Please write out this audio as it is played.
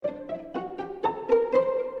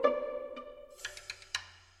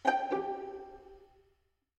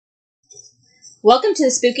Welcome to the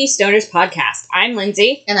Spooky Stoners Podcast. I'm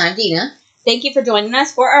Lindsay. And I'm Dina. Thank you for joining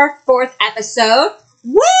us for our 4th episode.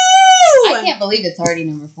 Woo! I can't believe it's already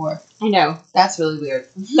number 4. I know. That's really weird.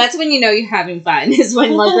 That's when you know you're having fun, is when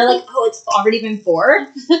they're like, oh, it's already been 4?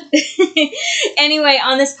 Anyway,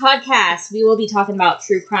 on this podcast, we will be talking about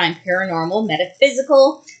true crime, paranormal,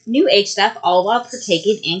 metaphysical, new age stuff, all while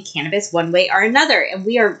partaking in cannabis one way or another. And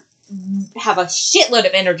we have a shitload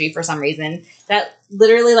of energy for some reason that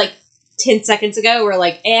literally 10 seconds ago, we're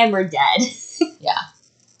like, and we're dead. Yeah.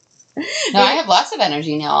 No, I have lots of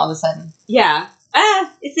energy now all of a sudden. Yeah.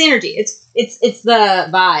 It's the energy. It's the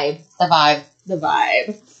vibe. The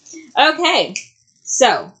vibe. Okay.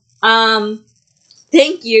 So,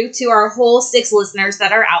 thank you to our whole 6 listeners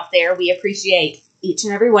that are out there. We appreciate each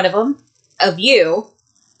and every one of them. Of you.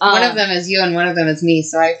 One of them is you and one of them is me,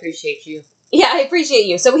 so I appreciate you. Yeah, I appreciate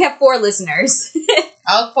you. So we have 4 listeners.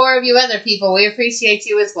 All 4 of you other people, we appreciate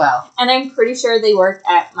you as well. And I'm pretty sure they work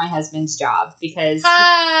at my husband's job because...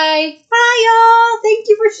 Hi! Hi, y'all! Thank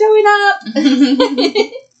you for showing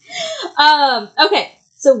up! Okay,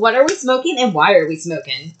 so what are we smoking and why are we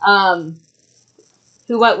smoking?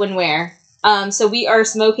 Who, what, when, where? So we are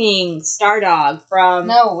smoking Stardog from...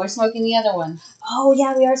 No, we're smoking the other one. Oh,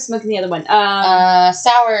 yeah, we are smoking the other one.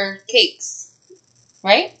 Sour cakes.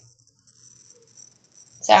 Right?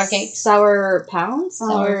 Sour cake? Sour pound?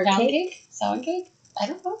 Sour pound cake? Sour cake? I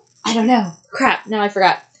don't know. Crap. No, I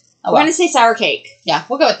forgot. Oh, We're going to say sour cake. Yeah,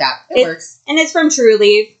 we'll go with that. It works. And it's from True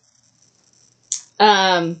Leaf.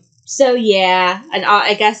 So, yeah. And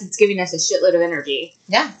I guess it's giving us a shitload of energy.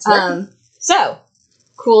 Yeah, it's working. So,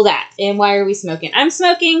 cool that. And why are we smoking? I'm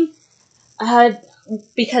smoking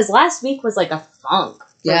because last week was like a funk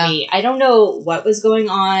for me. I don't know what was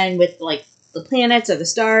going on with the planets or the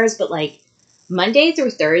stars, but Monday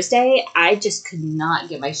through Thursday, I just could not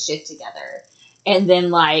get my shit together. And then,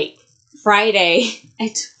 Friday,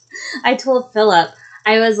 I told Philip,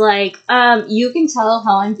 I was like, you can tell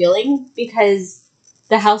how I'm feeling because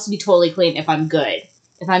the house will be totally clean if I'm good.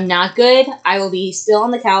 If I'm not good, I will be still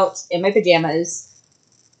on the couch in my pajamas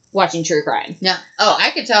watching true crime. Yeah. Oh,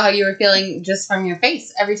 I could tell how you were feeling just from your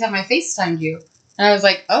face every time I FaceTimed you. And I was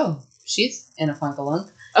like, oh, she's in a funkalunk.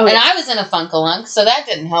 Oh, and I was in a funkalunk, so that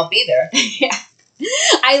didn't help either. Yeah.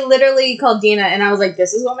 I literally called Dina and I was like,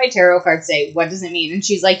 this is what my tarot cards say. What does it mean? And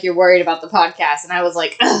she's like, you're worried about the podcast. And I was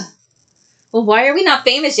like, ugh. Well, why are we not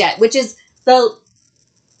famous yet? Which is the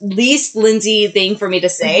least Lindsay thing for me to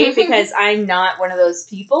say because I'm not one of those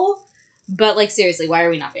people. But seriously, why are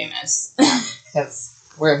we not famous?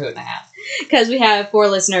 Because we're a hoot and a half. Because we have 4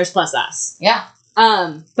 listeners plus us. Yeah.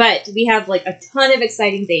 But we have a ton of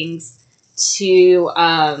exciting things to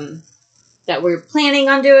that we're planning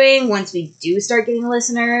on doing once we do start getting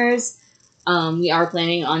listeners. We are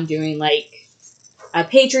planning on doing a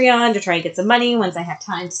Patreon to try and get some money once I have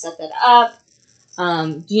time to set that up.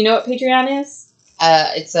 Do you know what Patreon is?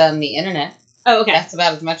 It's on the internet. Oh, okay. That's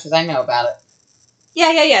about as much as I know about it.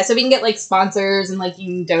 Yeah. So we can get sponsors and you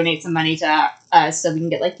can donate some money to us so we can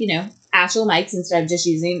get actual mics instead of just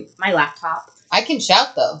using my laptop. I can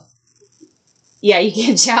shout though. Yeah, you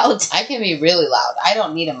can shout. I can be really loud. I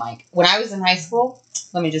don't need a mic. When I was in high school,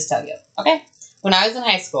 let me just tell you, okay? When I was in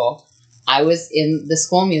high school, I was in the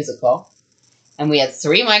school musical, and we had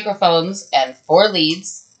 3 microphones and 4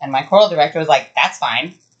 leads, and my choral director was like, that's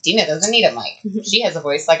fine. Dina doesn't need a mic. She has a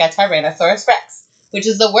voice like a Tyrannosaurus Rex, which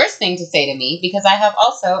is the worst thing to say to me because I have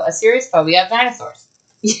also a serious phobia of dinosaurs.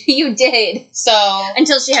 You did. So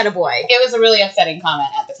until she had a boy. It was a really upsetting comment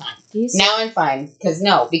at the time. Now I'm fine.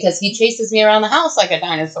 Because he chases me around the house like a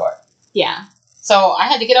dinosaur. Yeah. So I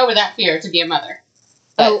had to get over that fear to be a mother.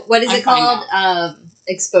 But what is it called?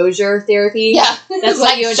 Exposure therapy? Yeah. That's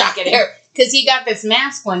what you were just getting. Because he got this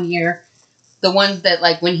mask one year. The one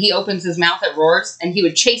that when he opens his mouth it roars. And he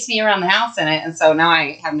would chase me around the house in it. And so now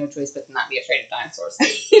I have no choice but to not be afraid of dinosaurs.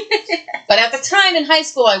 But at the time in high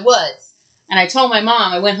school I was. And I told my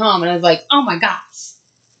mom, I went home, and I was like, oh, my gosh.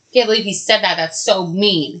 Can't believe he said that. That's so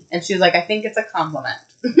mean. And she was like, I think it's a compliment.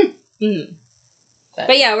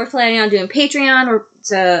 But, yeah, we're planning on doing Patreon or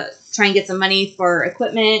to try and get some money for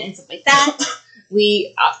equipment and stuff like that.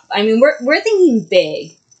 We're thinking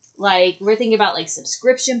big. We're thinking about,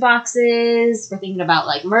 subscription boxes. We're thinking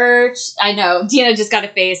about, merch. I know. Dina just got a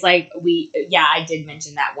face I did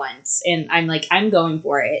mention that once. And I'm like, I'm going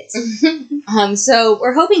for it. So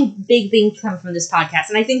we're hoping big things come from this podcast.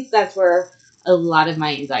 And I think that's where a lot of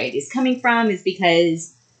my anxiety is coming from is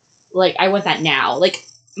because, I want that now.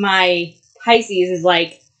 My Pisces is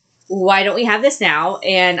why don't we have this now?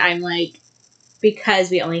 And I'm like,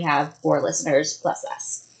 because we only have 4 listeners plus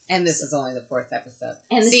us. And this is only the 4th episode.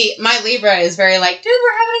 And see, my Libra is very like, dude,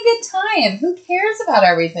 we're having a good time. Who cares about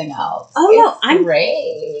everything else? Oh, it's no, I'm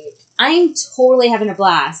great. I'm totally having a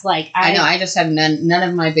blast. Like I know. I just have none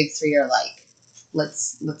of my big 3 are like,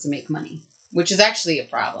 let's make money, which is actually a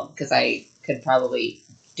problem because I could probably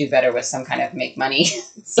do better with some kind of make money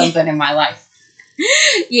something in my life.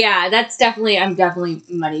 Yeah, I'm definitely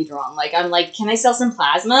money drawn. Like, I'm like, can I sell some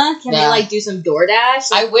plasma? Can I, like, do some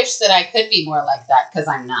DoorDash? Like, I wish that I could be more like that, because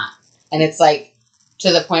I'm not. And it's, like,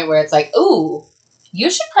 to the point where it's like, ooh,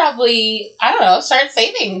 you should probably, I don't know, start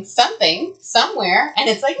saving something somewhere. And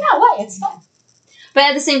it's like, no, what? It's fun. But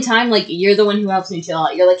at the same time, like, you're the one who helps me chill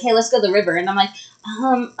out. You're like, hey, let's go to the river. And I'm like,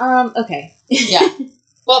 okay. Yeah.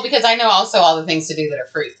 Well, because I know also all the things to do that are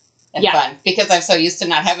free. And fun, because I'm so used to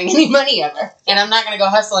not having any money ever. And I'm not going to go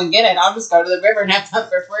hustle and get it. I'll just go to the river and have fun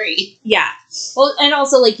for free. Yeah. Well, and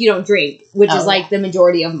also, like, you don't drink, which is, like, the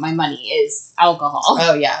majority of my money is alcohol.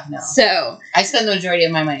 Oh, yeah, no. So. I spend the majority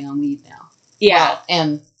of my money on weed now. Yeah. Well,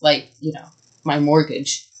 and, like, you know, my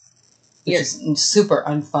mortgage, which is super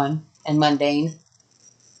unfun and mundane.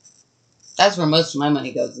 That's where most of my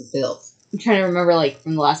money goes, is bills. I'm trying to remember, like,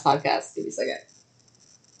 from the last podcast. Give me a second.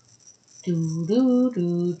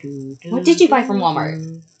 What did you buy from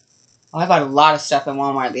Walmart? Oh, I bought a lot of stuff at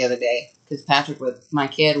Walmart the other day because Patrick, my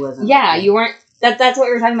kid, wasn't. Yeah, you weren't. That's what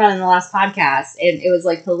we were talking about in the last podcast, and it was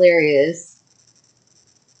like hilarious.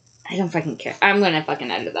 I don't fucking care. I'm gonna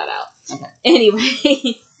fucking edit that out. Okay.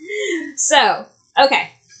 Anyway, so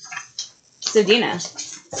Dina,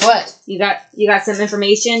 what you got some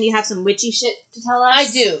information? You have some witchy shit to tell us?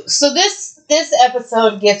 I do. So this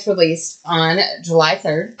episode gets released on July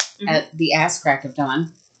 3rd. At the ass crack of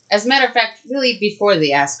dawn. As a matter of fact, really before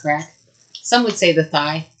the ass crack. Some would say the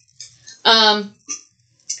thigh.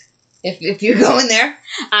 If you go in there.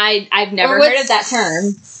 I've never heard of that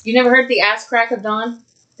term. You never heard the ass crack of dawn?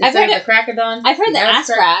 I've heard the crack of dawn. I've heard the ass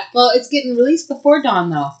crack. Well, it's getting released before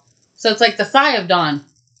dawn though. So it's like the thigh of dawn.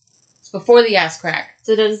 It's before the ass crack.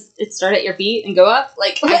 So does it start at your feet and go up?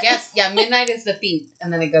 Like I guess, yeah, midnight is the feet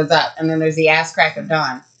and then it goes up and then there's the ass crack of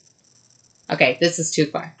dawn. Okay, this is too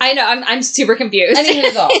far. I know, I'm super confused.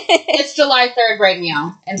 It's July 3rd right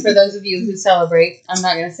now. And for those of you who celebrate, I'm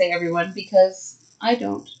not going to say everyone because I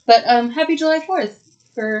don't. But happy July 4th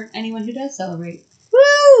for anyone who does celebrate.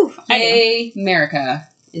 Woo! Hey, America.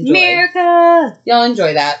 Enjoy. America! Y'all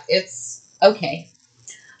enjoy that. It's okay.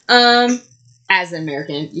 As an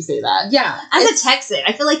American, you say that. Yeah. As a Texan,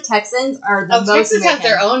 I feel like Texans are the most Texans American. have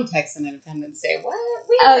their own Texan Independence Day. What?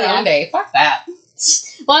 We have our own day. Fuck that.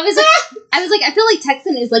 Well, I was like, I feel like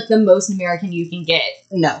Texan is like the most American you can get.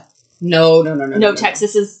 No.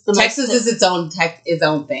 Texas is the most. Texas is its own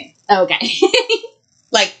thing. Okay.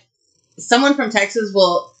 Like, someone from Texas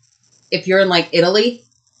will, if you're in like Italy,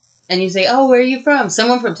 and you say, "Oh, where are you from?"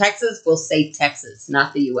 Someone from Texas will say Texas,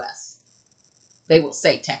 not the U.S. They will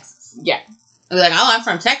say Texas. Yeah. They'll be like, "Oh, I'm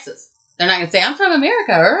from Texas." They're not going to say, "I'm from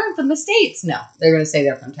America," or "I'm from the States." No, they're going to say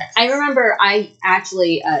they're from Texas. I remember I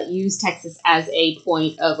actually used Texas as a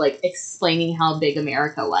point of, like, explaining how big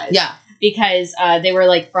America was. Yeah. Because they were,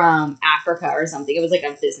 like, from Africa or something. It was, like,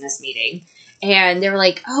 a business meeting. And they were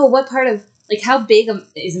like, oh, what part of, like, how big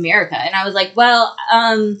is America? And I was like, well,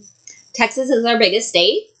 Texas is our biggest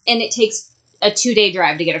state, and it takes a 2-day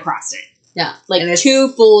drive to get across it. Yeah. Like, 2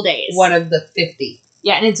 full days. One of the 50.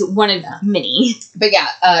 Yeah, and it's one of many. But yeah,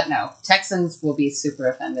 no. Texans will be super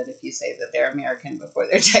offended if you say that they're American before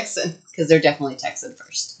they're Texan, because they're definitely Texan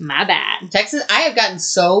first. My bad. Texan, I have gotten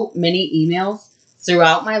so many emails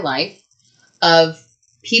throughout my life of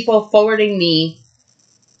people forwarding me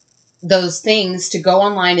those things to go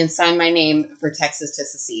online and sign my name for Texas to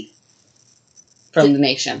secede from the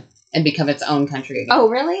nation and become its own country again. Oh,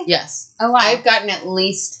 really? Yes. Oh, wow. I've gotten at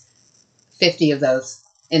least 50 of those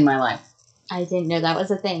in my life. I didn't know that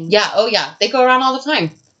was a thing. Yeah, oh yeah. They go around all the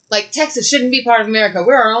time. Like, Texas shouldn't be part of America.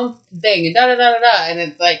 We're our own thing, and da-da-da-da-da. And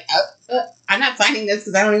it's like, I'm not signing this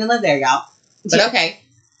because I don't even live there, y'all. But okay.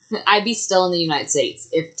 I'd be still in the United States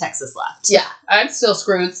if Texas left. Yeah, I'm still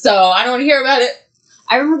screwed, so I don't want to hear about it.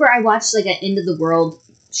 I remember I watched, like, an End of the World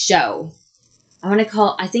show.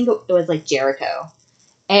 I think it was, like, Jericho.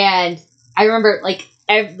 And I remember, like,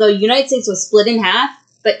 the United States was split in half,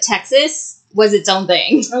 but Texas was its own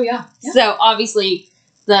thing. Oh, yeah. So, obviously,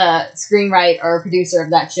 the screenwriter or producer of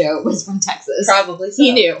that show was from Texas. Probably so.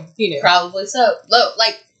 He knew. Probably so. Look,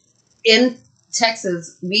 like, in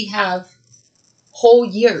Texas, we have whole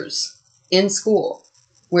years in school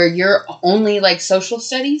where your only, like, social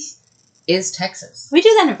studies is Texas. We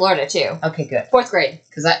do that in Florida, too. Okay, good. 4th grade.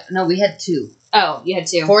 Because we had 2. Oh, you had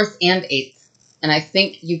 2. 4th and 8th. And I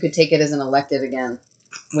think you could take it as an elective again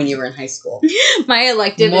when you were in high school. My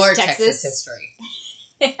elective More is Texas history.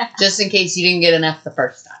 Yeah. Just in case you didn't get enough the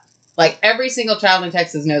first time. Like, every single child in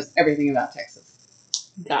Texas knows everything about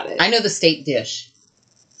Texas. Got it. I know the state dish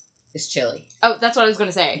is chili. Oh, that's what I was going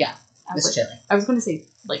to say. Yeah, it's chili. I was going to say,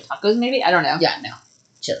 like, tacos maybe? I don't know. Yeah, no.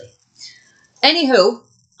 Chili. Anywho,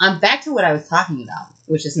 I'm back to what I was talking about,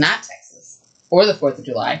 which is not Texas or the 4th of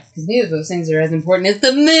July, because neither of those things are as important as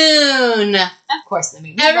the moon. Of course, the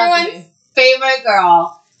moon. Everyone's favorite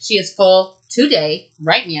girl. She is full today,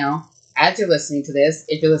 right now, as you're listening to this,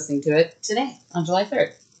 if you're listening to it today, on July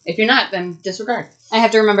 3rd. If you're not, then disregard. I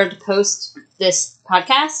have to remember to post this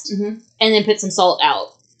podcast and then put some salt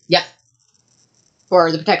out. Yep.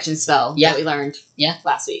 For the protection spell that we learned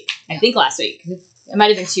last week. I think last week. It might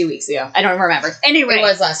have been 2 weeks ago. I don't remember. Anyway. It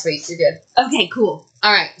was last week. You're good. Okay, cool.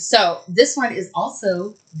 All right. So this one is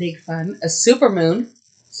also big fun. A supermoon.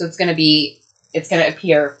 So it's going to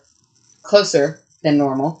appear closer than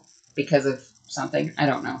normal because of something. I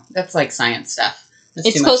don't know. That's like science stuff.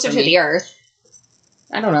 It's closer to the Earth.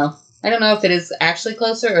 I don't know. I don't know if it is actually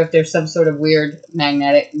closer or if there's some sort of weird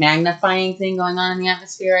magnifying thing going on in the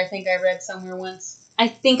atmosphere. I think I read somewhere once. I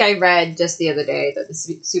think I read just the other day that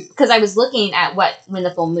because I was looking at when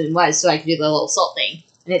the full moon was so I could do the little salt thing.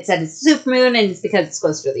 And it said it's super moon and it's because it's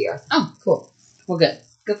closer to the Earth. Oh, cool. Well, good.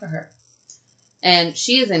 Good for her. And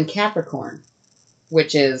she is in Capricorn,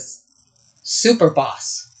 which is super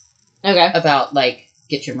boss. Okay. About, like,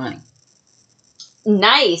 get your money.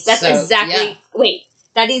 Nice. That's exactly... Yeah. Wait.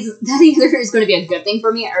 That either is going to be a good thing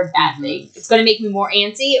for me or a bad thing. It's going to make me more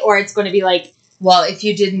antsy, or it's going to be like... Well, if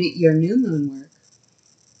you did your new moon work,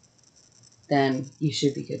 then you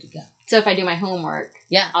should be good to go. So if I do my homework,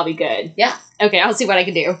 I'll be good. Yeah. Okay, I'll see what I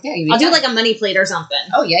can do. Yeah, I'll do like a money plate or something.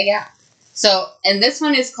 Oh, yeah. So, and this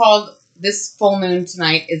one is called, this full moon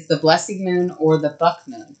tonight is the blessing moon or the buck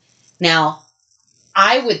moon. Now,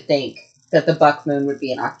 I would think that the buck moon would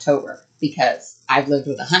be in October because I've lived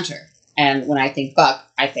with a hunter. And when I think buck,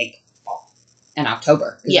 I think fall and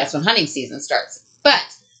October. Because that's when hunting season starts.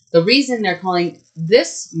 But the reason they're calling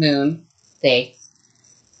this moon,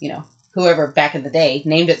 whoever back in the day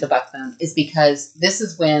named it the buck moon, is because this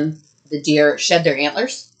is when the deer shed their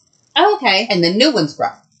antlers. Oh, okay. And the new ones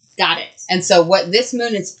grow. Got it. And so what this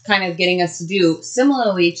moon is kind of getting us to do,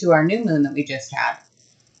 similarly to our new moon that we just had,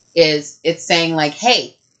 is it's saying like,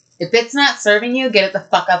 hey, if it's not serving you, get it the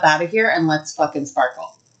fuck up out of here and let's fucking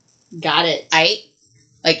sparkle. Got it.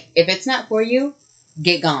 Like, if it's not for you,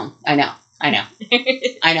 get gone. I know. I know.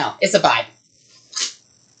 It's a vibe.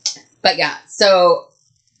 But yeah, so...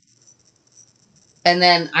 And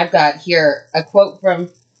then I've got here a quote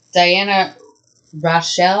from Diana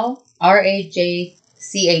Rachel, Rachel.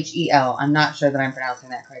 I'm not sure that I'm pronouncing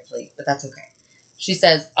that correctly, but that's okay. She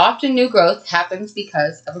says, often new growth happens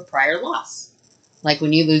because of a prior loss. Like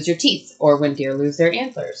when you lose your teeth, or when deer lose their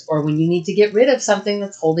antlers, or when you need to get rid of something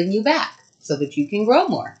that's holding you back so that you can grow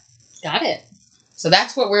more. Got it. So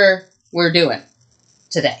that's what we're doing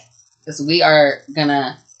today. Because we are going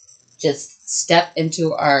to just step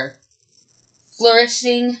into our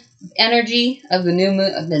flourishing energy of the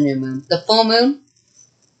the full moon.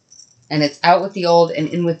 And it's out with the old and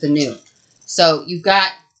in with the new. So you've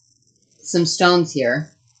got some stones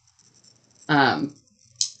here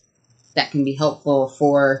that can be helpful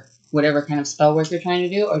for whatever kind of spell work you're trying to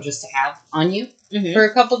do, or just to have on you for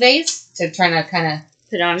a couple days to try to kind of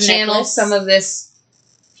put on channel some of this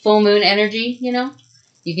full moon energy.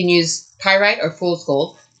 You can use pyrite or fool's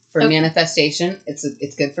gold for manifestation.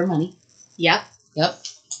 It's good for money. Yep.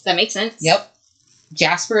 That makes sense. Yep.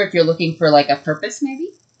 Jasper, if you're looking for like a purpose, maybe.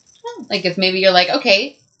 Like if maybe you're like,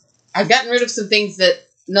 okay, I've gotten rid of some things that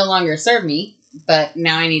no longer serve me, but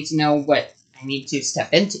now I need to know what I need to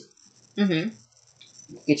step into.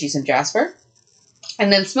 Get you some jasper.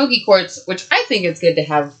 And then smoky quartz, which I think is good to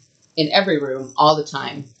have in every room all the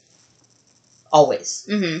time. Always.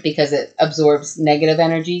 Because it absorbs negative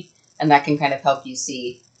energy, and that can kind of help you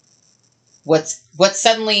see what's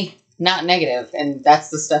suddenly not negative, and that's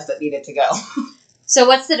the stuff that needed to go. So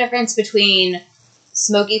what's the difference between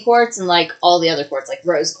smoky quartz and like all the other quartz, like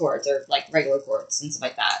rose quartz or like regular quartz and stuff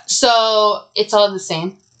like that? So it's all the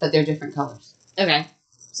same, but they're different colors. Okay.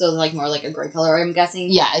 So like more like a gray color, I'm guessing?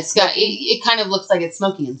 Yeah, it's got it kind of looks like it's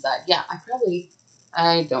smoky inside. Yeah,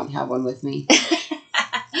 I don't have one with me.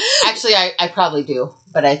 Actually, I probably do,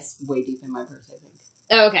 but it's way deep in my purse, I think.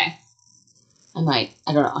 Oh, okay. I might.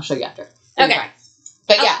 I don't know. I'll show you after. Okay.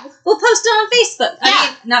 But yeah. We'll post it on Facebook. Yeah. I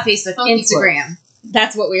mean, not Facebook, Funky Instagram. Quartz.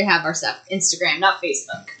 That's what we have our stuff. Instagram, not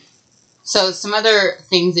Facebook. So some other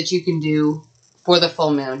things that you can do for the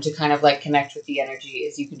full moon to kind of like connect with the energy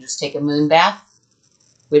is you can just take a moon bath,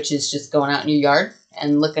 which is just going out in your yard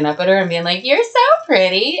and looking up at her and being like, "You're so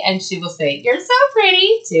pretty," and she will say, "You're so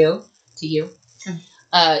pretty," too, to you.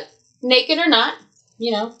 Naked or not,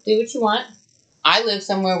 do what you want. I live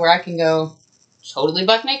somewhere where I can go totally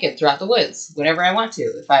buck naked throughout the woods whenever I want to,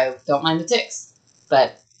 if I don't mind the ticks.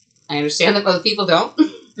 But I understand that other people don't.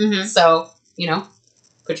 Mm-hmm. So,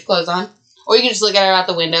 put your clothes on. Or you can just look at her out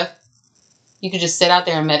the window. You could just sit out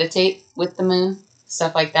there and meditate with the moon,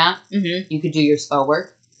 stuff like that. Mm-hmm. You could do your spell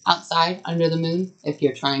work outside under the moon if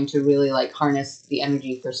you're trying to really harness the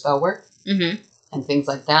energy for spell work and things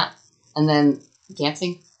like that. And then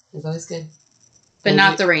dancing is always good. But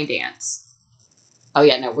not the rain dance. Oh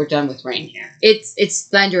yeah, no, we're done with rain here. It's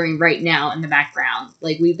thundering right now in the background.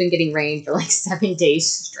 We've been getting rain for 7 days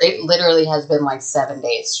straight. It literally has been 7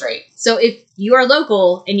 days straight. So if you are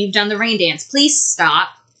local and you've done the rain dance, please stop.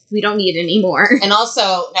 We don't need it anymore. And also,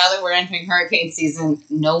 now that we're entering hurricane season,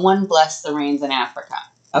 no one bless the rains in Africa.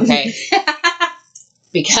 Okay?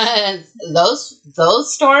 Because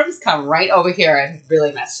those storms come right over here and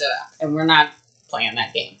really mess it up. And we're not playing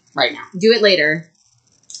that game right now. Do it later.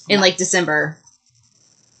 In December.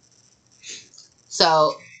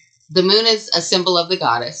 So, the moon is a symbol of the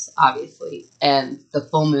goddess, obviously, and the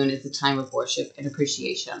full moon is a time of worship and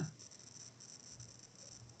appreciation.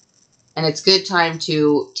 And it's a good time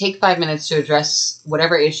to take 5 minutes to address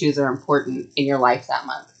whatever issues are important in your life that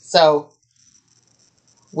month. So,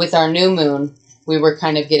 with our new moon, we were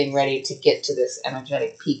kind of getting ready to get to this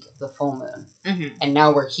energetic peak of the full moon. Mm-hmm. And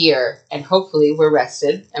now we're here, and hopefully we're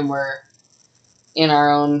rested, and we're in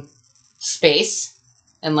our own space,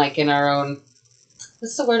 and in our own...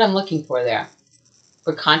 What's the word I'm looking for there?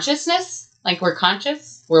 For consciousness? We're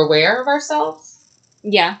conscious? We're aware of ourselves?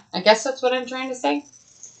 Yeah. I guess that's what I'm trying to say.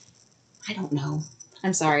 I don't know.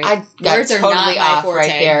 I'm sorry. Words are totally off right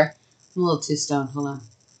there. I'm a little too stoned. Hold on.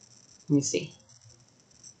 Let me see.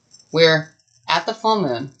 We're at the full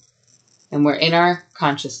moon, and we're in our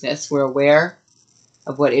consciousness. We're aware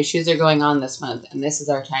of what issues are going on this month, and this is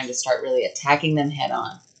our time to start really attacking them head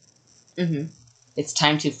on. Mm-hmm. It's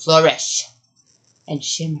time to flourish. And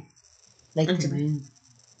shimmer like the moon.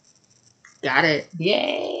 Got it.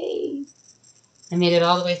 Yay! I made it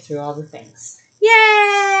all the way through all the things.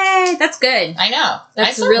 Yay! That's good. I know.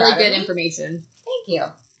 That's really good information. Thank you.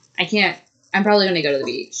 I'm probably going to go to the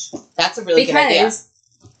beach. That's a really good idea. Because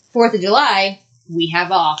 4th of July, we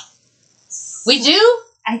have off. We do?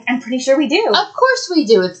 I'm pretty sure we do. Of course we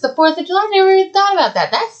do. It's the 4th of July. I never even thought about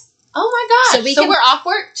that. Oh my gosh. So we're off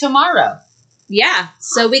work tomorrow. Yeah.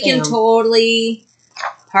 So we can totally...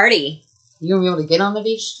 party. You gonna be able to get on the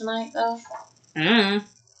beach tonight, though? Mm.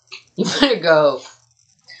 You better go.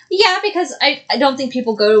 Yeah, because I don't think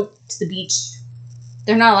people go to the beach.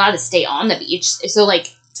 They're not allowed to stay on the beach. So,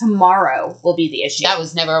 tomorrow will be the issue. That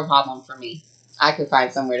was never a problem for me. I could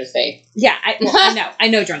find somewhere to stay. Yeah, I know. I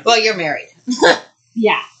know drunk. Well, you're married.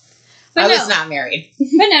 Yeah. But I was not married.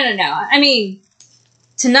 But no. I mean,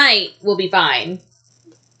 tonight will be fine.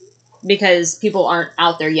 Because people aren't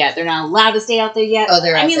out there yet. They're not allowed to stay out there yet. Oh,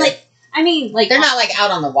 they're out there. They're not out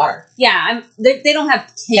on the water. Yeah, they don't have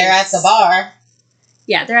kids. They're at the bar.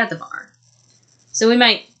 Yeah, they're at the bar. So we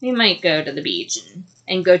might go to the beach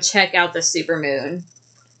and go check out the supermoon.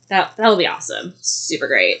 That'll be awesome. Super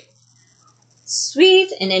great.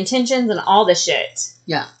 Sweet and intentions and all the shit.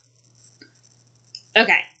 Yeah.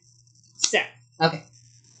 Okay. So. Okay.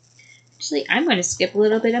 Actually, I'm going to skip a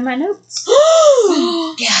little bit of my notes.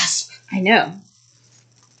 Gasp. I know.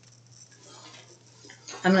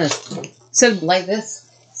 I'm going to light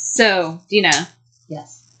this. So, Dina.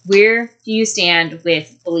 Yes. Where do you stand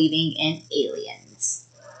with believing in aliens?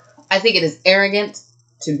 I think it is arrogant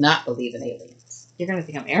to not believe in aliens. You're going to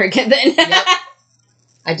think I'm arrogant then. Yep.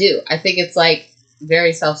 I do. I think it's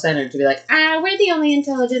very self-centered to be we're the only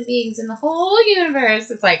intelligent beings in the whole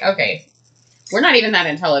universe. It's okay. We're not even that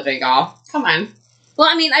intelligent, y'all. Come on. Well,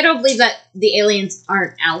 I mean, I don't believe that the aliens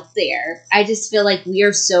aren't out there. I just feel like we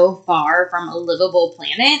are so far from a livable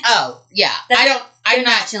planet. Oh, yeah. I'm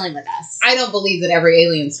not chilling with us. I don't believe that every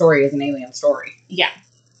alien story is an alien story. Yeah.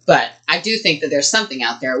 But I do think that there's something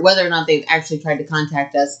out there, whether or not they've actually tried to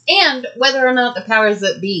contact us, and whether or not the powers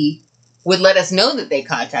that be would let us know that they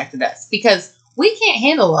contacted us. Because we can't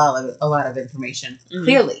handle a lot of information,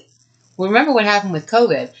 clearly. Remember what happened with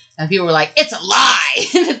COVID, and people were like, it's a lie!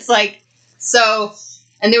 And it's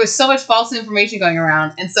and there was so much false information going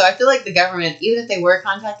around, and so I feel like the government, even if they were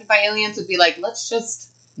contacted by aliens, would be let's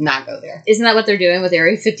just not go there. Isn't that what they're doing with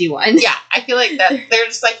Area 51? Yeah, I feel like that they're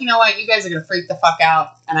just you know what, you guys are going to freak the fuck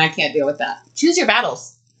out, and I can't deal with that. Choose your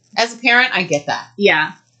battles. As a parent, I get that.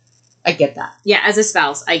 Yeah. I get that. Yeah, as a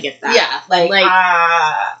spouse, I get that. Yeah,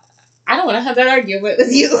 I don't want to have that argument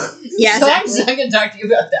with you. Yeah, so exactly. I'm just not going to talk to you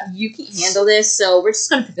about that. You can't handle this, so we're just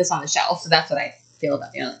going to put this on the shelf. So that's what I feel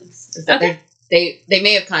about aliens. Is that they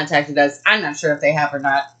may have contacted us. I'm not sure if they have or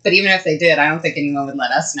not. But even if they did, I don't think anyone would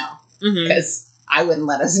let us know. Because I wouldn't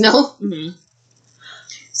let us know.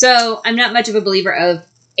 So I'm not much of a believer of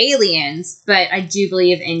aliens, but I do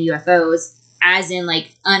believe in UFOs, as in,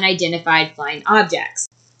 like, unidentified flying objects.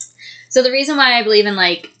 So the reason why I believe in,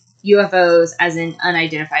 like, UFOs as in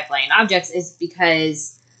unidentified flying objects is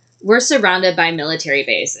because we're surrounded by military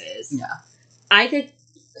bases. Yeah. I could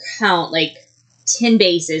count, like, 10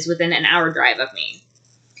 bases within an hour drive of me.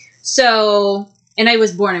 So, and I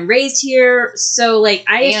was born and raised here, so, like,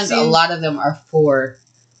 And a lot of them are for,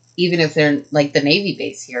 even if they're, like, the Navy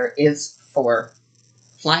base here is for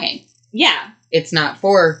flying. Yeah. It's not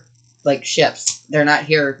for, like, ships. They're not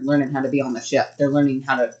here learning how to be on the ship. They're learning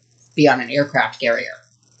how to be on an aircraft carrier.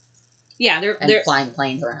 Yeah, they're flying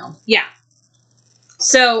planes around. Yeah.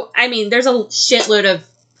 So, I mean, there's a shitload of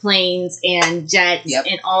planes and jets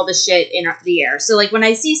and all the shit in the air. So, like, when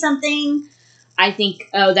I see something, I think,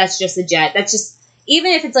 oh, that's just a jet. That's just,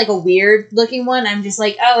 even if it's, like, a weird looking one, I'm just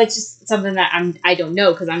like, oh, it's just something that I don't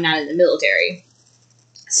know because I'm not in the military.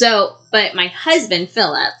 So, but my husband,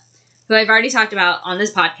 Philip, who I've already talked about on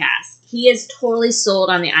this podcast, he is totally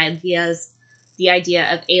sold on the idea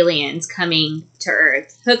of aliens coming to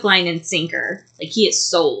Earth, hook, line, and sinker. Like, he is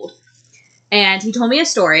sold. And he told me a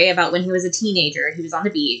story about when he was a teenager. He was on the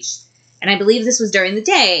beach. And I believe this was during the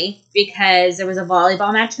day because there was a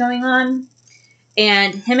volleyball match going on.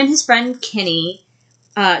 And him and his friend Kenny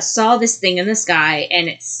saw this thing in the sky. And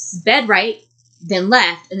it sped right, then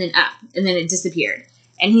left, and then up. And then it disappeared.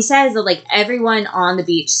 And he says that, like, everyone on the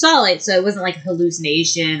beach saw it. So it wasn't like a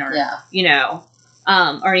hallucination or, you know,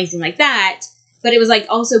 or anything like that. But it was, like,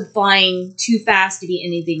 also flying too fast to be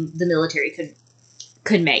anything the military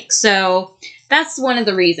could make. So that's one of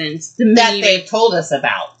the reasons that they've told us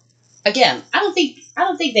about. Again, I don't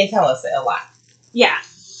think they tell us a lot. Yeah.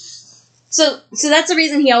 So that's the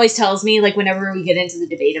reason he always tells me, like, whenever we get into the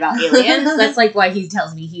debate about aliens, that's, like, why he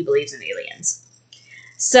tells me he believes in aliens.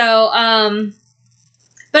 So,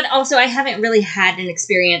 but also I haven't really had an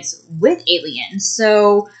experience with aliens.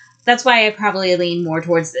 So that's why I probably lean more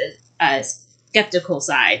towards the skeptical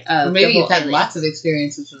side of or maybe you've had aliens. lots of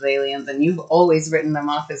experiences with aliens and you've always written them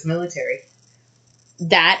off as military.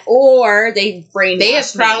 That, or they brainwashed They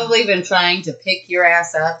have probably been trying to pick your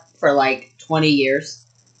ass up for like 20 years.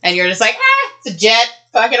 And you're just like, it's a jet.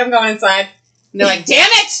 Fuck it, I'm going inside. And they're like, damn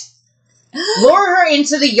it! Lure her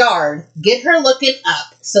into the yard. Get her looking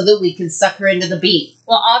up so that we can suck her into the beam.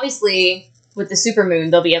 Well, obviously, with the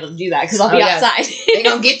supermoon, they'll be able to do that because I'll be outside. They're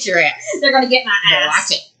going to get your ass. They're going to get my ass.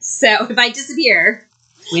 Watch it. So if I disappear,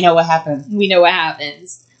 we know what happened. We know what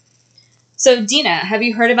happens. So, Dina, have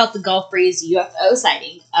you heard about the Gulf Breeze UFO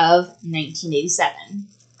sighting of 1987?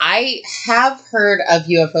 I have heard of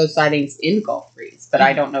UFO sightings in Gulf Breeze, but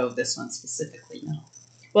I don't know of this one specifically, no.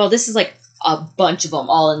 Well, this is like a bunch of them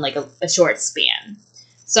all in like a short span.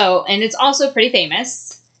 So, and it's also pretty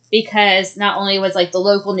famous because not only was like the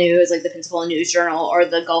local news, like the Pensacola News Journal or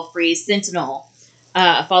the Gulf Breeze Sentinel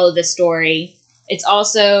followed this story. It's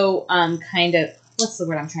also kind of, what's the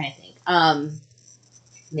word I'm trying to think?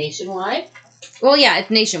 Nationwide? Well, yeah, it's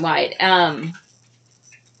nationwide. Oh,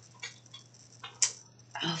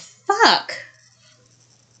 fuck.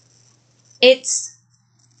 It's,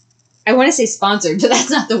 I want to say sponsored, but that's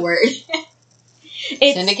not the word.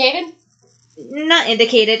 It's syndicated? Not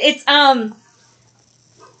indicated. It's,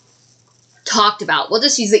 talked about. We'll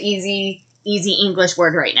just use the easy English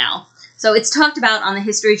word right now. So it's talked about on the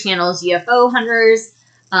History Channel's UFO Hunters.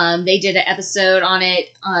 They did an episode on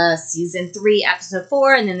it, season 3, episode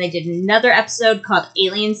 4, and then they did another episode called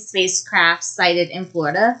Alien Spacecraft Sighted in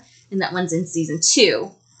Florida, and that one's in season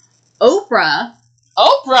 2. Oprah,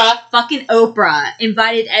 fucking Oprah,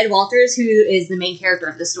 invited Ed Walters, who is the main character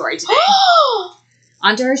of the story today,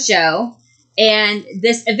 onto her show, and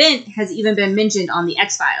this event has even been mentioned on the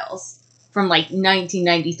X-Files from like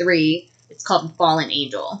 1993. It's called Fallen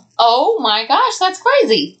Angel. Oh my gosh, that's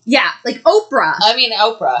crazy. Yeah, like Oprah. I mean,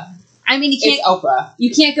 Oprah. I mean, it's Oprah.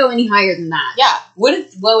 You can't go any higher than that. Yeah. What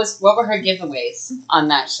were her giveaways on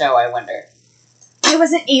that show, I wonder? I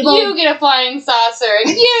wasn't able... You get a flying saucer.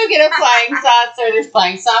 You get a flying saucer. There's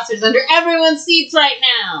flying saucers under everyone's seats right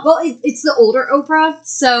now. Well, it's the older Oprah,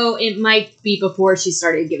 so it might be before she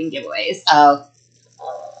started giving giveaways. Oh.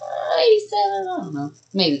 87? I don't know.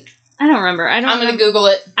 Maybe. I don't remember. I'm going to Google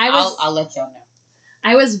it. I'll let y'all know.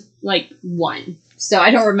 I was, like, 1, so I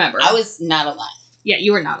don't remember. I was not alive. Yeah,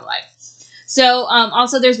 you were not alive. So,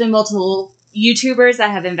 also, there's been multiple YouTubers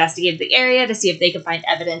that have investigated the area to see if they can find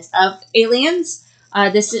evidence of aliens.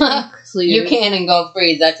 This includes... You can in Gulf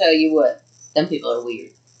Breeze, I tell you what. Them people are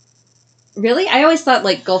weird. Really? I always thought,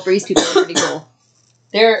 like, Gulf Breeze people were pretty cool.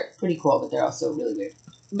 They're pretty cool, but they're also really weird.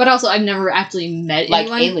 But also, I've never actually met anyone.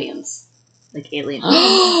 Like aliens. Like aliens.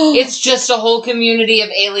 It's just a whole community of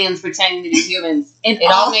aliens pretending to be humans. And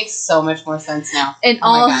it all makes so much more sense now. And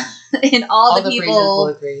all the people will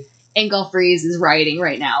agree. in Gulf Breeze is rioting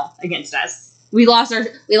right now against us. We lost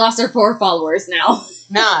our 4 followers now.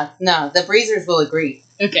 No, the Breezers will agree.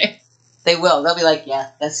 Okay. They will. They'll be like, yeah,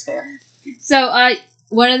 that's fair. So,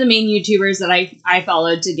 one of the main YouTubers that I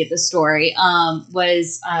followed to get the story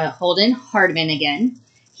was Holden Hardman again.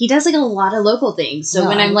 He does like a lot of local things. So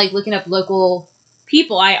when I'm like looking up local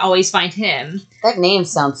people, I always find him. That name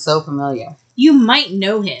sounds so familiar. You might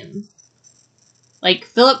know him. Like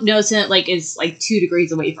Philip knows him, like is like 2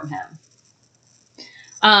 degrees away from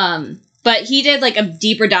him. But he did like a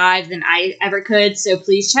deeper dive than I ever could. So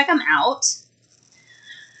please check him out.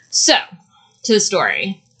 So to the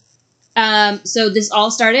story. So this all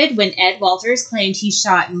started when Ed Walters claimed he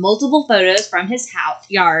shot multiple photos from his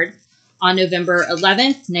yard on November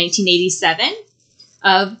 11th, 1987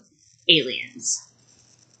 of aliens.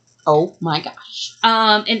 Oh my gosh.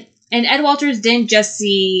 And Ed Walters didn't just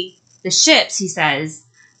see the ships, he says.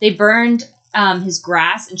 They burned his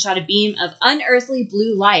grass and shot a beam of unearthly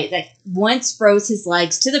blue light that once froze his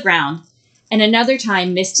legs to the ground and another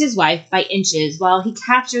time missed his wife by inches while he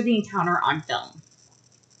captured the encounter on film.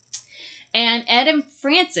 And Ed and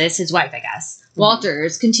Frances, his wife, I guess,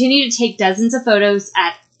 Walters, continued to take dozens of photos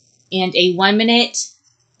and a 1-minute,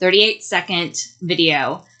 38-second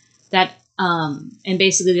video that, and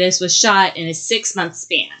basically this was shot in a 6-month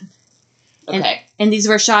span. Okay. And these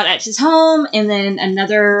were shot at his home and then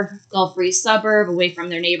another Gulf Breeze suburb away from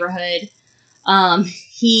their neighborhood.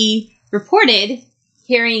 He reported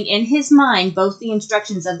hearing in his mind both the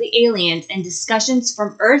instructions of the aliens and discussions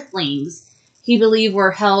from Earthlings he believed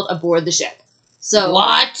were held aboard the ship. So,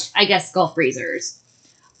 what? I guess Gulf Breezers.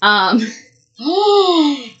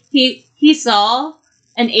 He saw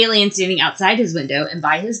an alien standing outside his window and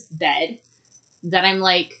by his bed that I'm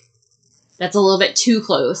like, that's a little bit too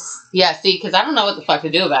close. Yeah, see, because I don't know what the fuck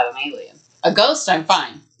to do about an alien. A ghost, I'm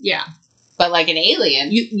fine. Yeah. But like an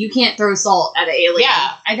alien. You can't throw salt at an alien.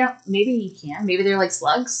 Yeah. Maybe you can. Maybe they're like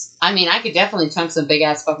slugs. I mean, I could definitely chunk some big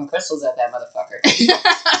ass fucking crystals at that motherfucker.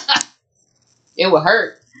 It would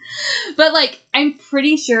hurt. But, like, I'm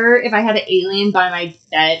pretty sure if I had an alien by my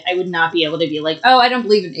bed, I would not be able to be like, oh, I don't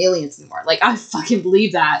believe in aliens anymore. Like, I fucking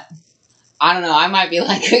believe that. I don't know. I might be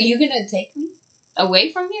like, are you going to take me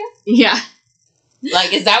away from here? Yeah.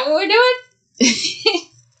 Like, is that what we're doing?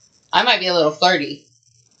 I might be a little flirty.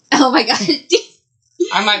 Oh, my God.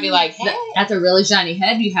 I might be like, hey. That's a really shiny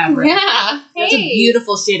head you have right Yeah. That's a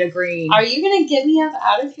beautiful shade of green. Are you going to get me up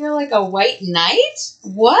out of here like a white knight?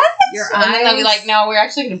 What? And then they'll be like, no, we're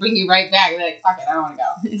actually going to bring you right back. And be like, fuck it, I don't want to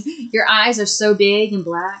go. Your eyes are so big and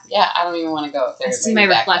black. Yeah, I don't even want to go if they're I see my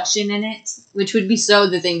reflection in it, which would be so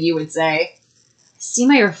the thing you would say. I see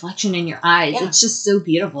my reflection in your eyes. Yeah. It's just so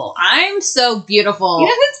beautiful. I'm so beautiful. You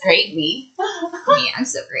know that's great, me. Me, I'm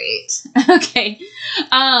so great. Okay.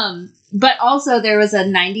 But also there was a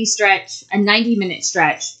 90-minute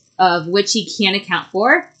stretch of which he can't account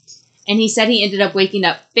for. And he said he ended up waking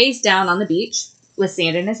up face down on the beach with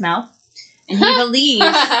sand in his mouth. And he believes...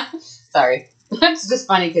 Sorry. That's just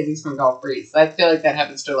funny because he's from Gulf Breeze. I feel like that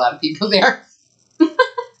happens to a lot of people there.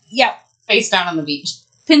 Yeah. Face down on the beach.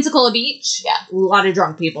 Pensacola Beach. Yeah. A lot of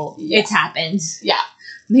drunk people. Yeah. It's happened. Yeah.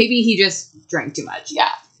 Maybe he just drank too much.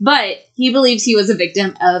 Yeah. But he believes he was a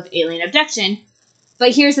victim of alien abduction.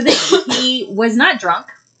 But here's the thing. He was not drunk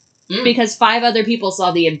because 5 other people saw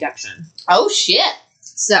the abduction. Oh, shit.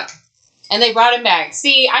 So. And they brought him back.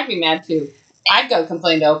 See, I'd be mad, too. I'd go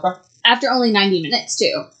complain to Oprah. After only 90 minutes,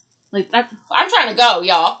 too. Like that. I'm trying to go,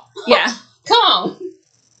 y'all. Yeah. Come on.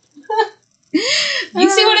 You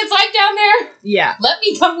see what it's like down there? Yeah. Let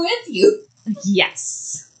me come with you.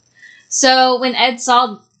 Yes. So when Ed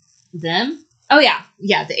saw them... Oh, yeah.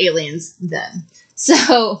 Yeah, the aliens. Them.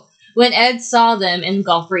 So... When Ed saw them in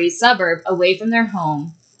Gulf Breeze suburb, away from their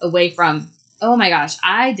home, away from... Oh my gosh,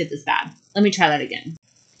 I did this bad. Let me try that again.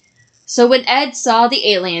 So when Ed saw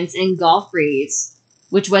the aliens in Gulf Breeze,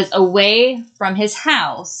 which was away from his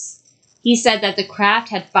house, he said that the craft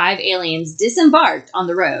had 5 aliens disembarked on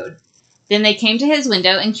the road. Then they came to his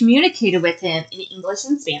window and communicated with him in English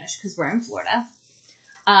and Spanish, because we're in Florida.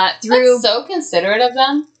 That's so considerate of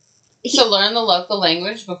them. To learn the local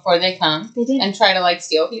language before they come. They did. And try to, like,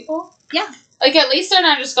 steal people? Yeah. Like, at least they're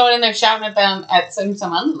not just going in there shouting at them at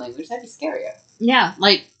some other language. That'd be scarier. Yeah,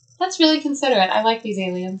 like... That's really considerate. I like these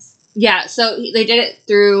aliens. Yeah, so they did it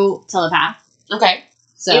through telepath. Okay.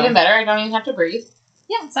 So even better. I don't even have to breathe.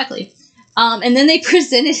 Yeah, exactly. And then they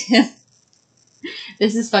presented him.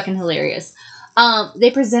 This is fucking hilarious.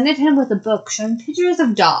 They presented him with a book showing pictures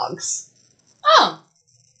of dogs. Oh,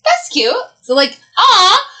 that's cute. So like,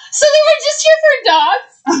 so they were just here for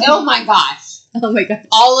dogs? Oh my gosh. Oh my god.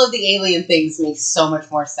 All of the alien things make so much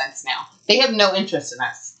more sense now. They have no interest in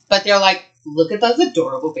us. But they're like, look at those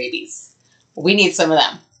adorable babies. We need some of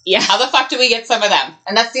them. Yeah. How the fuck do we get some of them?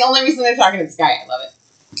 And that's the only reason they're talking to this guy. I love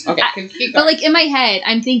it. Okay, keep but going. like in my head,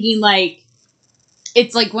 I'm thinking like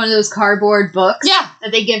it's like one of those cardboard books. Yeah.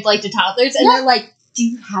 That they give like to toddlers, and they're like, "Do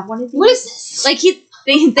you have one of these?" What is this? Like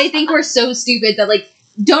they think we're so stupid that like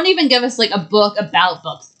don't even give us like a book about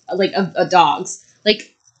books like of dogs.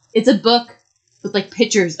 Like it's a book with like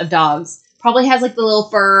pictures of dogs. Probably has like the little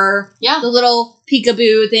fur, the little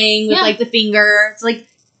peekaboo thing with like the finger. It's like,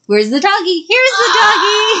 where's the doggy? Here's the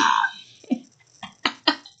doggy.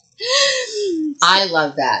 I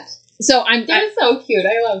love that. So They're so cute.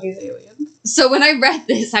 I love these aliens. So when I read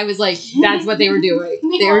this, I was like, that's what they were doing.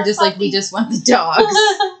 They were just like, we just want the dogs.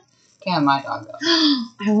 Can't my dog go?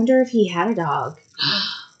 I wonder if he had a dog.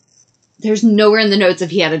 There's nowhere in the notes if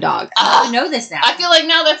he had a dog. I know this now. I feel like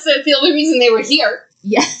now that's the only reason they were here.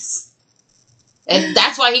 Yes. And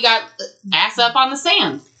that's why he got ass up on the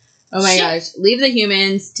sand. Oh my gosh. Leave the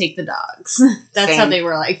humans, take the dogs. That's how they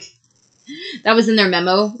were like. That was in their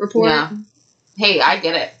memo report. Yeah. Hey, I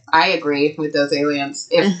get it. I agree with those aliens.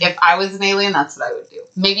 If I was an alien, that's what I would do.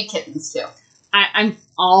 Maybe kittens, too. I'm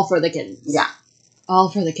all for the kittens. Yeah. All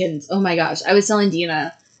for the kittens. Oh my gosh. I was telling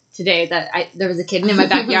Dina today that there was a kitten in my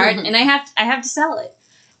backyard and I have to sell it.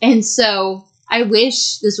 And so I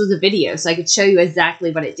wish this was a video so I could show you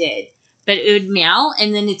exactly what it did. But it would meow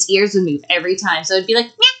and then its ears would move every time. So it'd be like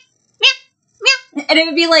meow, meow, meow. And it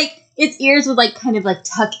would be like its ears would like kind of like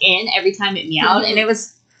tuck in every time it meowed. And it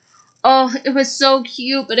was so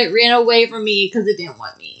cute, but it ran away from me because it didn't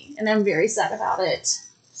want me. And I'm very sad about it.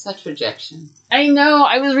 Such rejection. I know.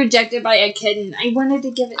 I was rejected by a kitten. I wanted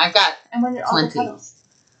to give it. I wanted all plenty. the cuddles.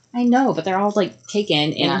 I know, but they're all like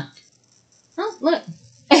taken. And oh, look.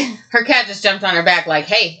 Her cat just jumped on her back like,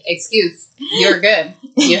 hey, excuse. You're good.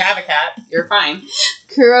 You have a cat. You're fine.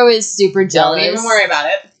 Kuro is super jealous. Don't even worry about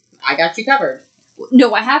it. I got you covered. No,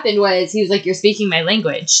 what happened was he was like, you're speaking my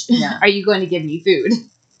language. Yeah. Are you going to give me food?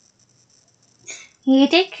 He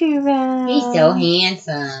did, Kuro. He's so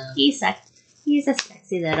handsome. He's a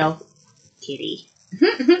sexy little kitty.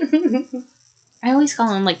 I always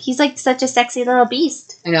call him like, he's like such a sexy little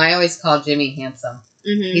beast. I know, I always call Jimmy handsome.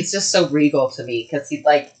 Mm-hmm. He's just so regal to me because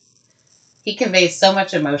he conveys so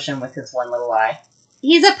much emotion with his one little eye.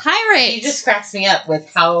 He's a pirate. He just cracks me up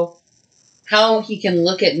with how he can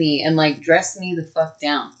look at me and like dress me the fuck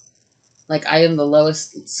down. Like I am the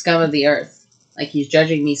lowest scum of the earth. Like he's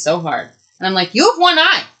judging me so hard. And I'm like, you have one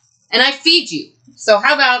eye and I feed you. So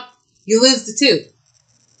how about you lose the two?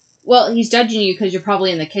 Well, he's judging you because you're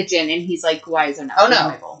probably in the kitchen and he's like, why is there not food in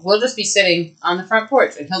my bowl? We'll just be sitting on the front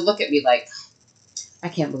porch and he'll look at me like, I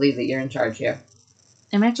can't believe that you're in charge here.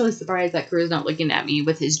 I'm actually surprised that Kuro's not looking at me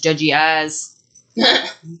with his judgy eyes.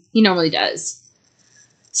 He normally does.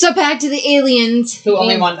 So back to the aliens. Who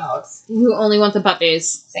only want dogs. Who only want the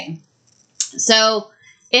puppies. Same. So,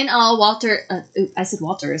 in all,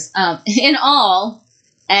 in all,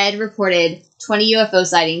 Ed reported 20 UFO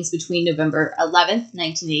sightings between November 11th,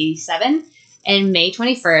 1987 and May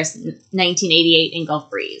 21st, 1988 in Gulf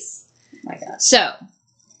Breeze. Oh my God. So,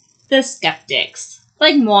 the skeptics,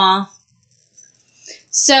 like moi.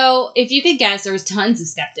 So, if you could guess, there was tons of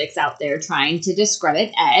skeptics out there trying to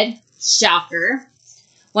discredit Ed. Shocker.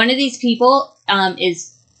 One of these people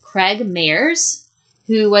is Craig Mayers,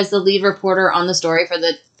 who was the lead reporter on the story for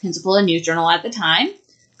the Pensacola News Journal at the time.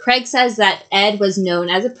 Craig says that Ed was known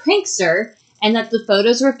as a prankster and that the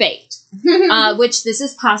photos were faked, which this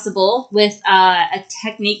is possible with a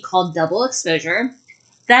technique called double exposure.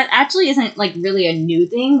 That actually isn't like really a new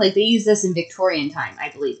thing. Like they use this in Victorian time, I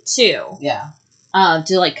believe, too. Yeah.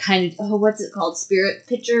 To like kind of, what's it called? Spirit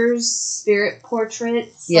pictures, spirit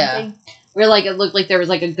portraits, something. Yeah. Where like it looked like there was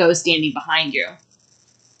like a ghost standing behind you.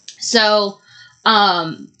 So,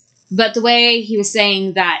 but the way he was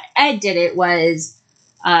saying that Ed did it was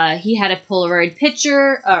he had a Polaroid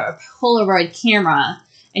picture, or a Polaroid camera,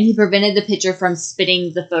 and he prevented the picture from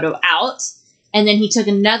spitting the photo out. And then he took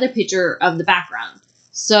another picture of the background.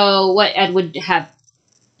 So what Ed would have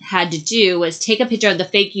had to do was take a picture of the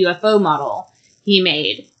fake UFO model he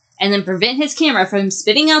made and then prevent his camera from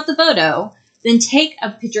spitting out the photo, then take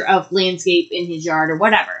a picture of landscape in his yard or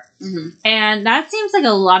whatever. And that seems like a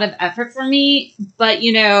lot of effort for me. But,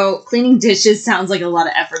 you know, cleaning dishes sounds like a lot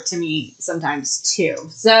of effort to me sometimes, too.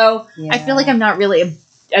 So I feel like I'm not really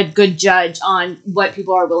a good judge on what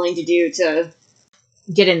people are willing to do to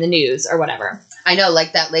get in the news or whatever. I know,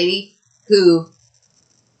 like that lady who's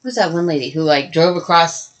that one lady who, like, drove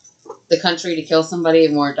across the country to kill somebody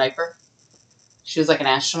and wore a diaper? She was like an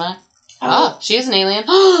astronaut. Oh, she's an alien.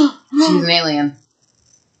 She's an alien.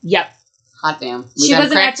 Yep. Hot damn. She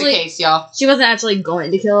wasn't actually the case, y'all. She wasn't actually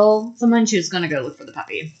going to kill someone. She was going to go look for the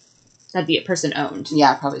puppy that the person owned.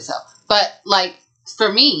 Yeah, probably so. But, like,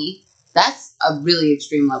 for me, that's a really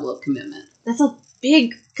extreme level of commitment. That's a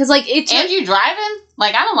big... Because, like, it's... And you driving?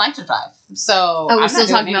 Like, I don't like to drive. So... Oh, we're still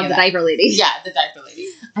talking about the diaper lady. Yeah, the diaper lady.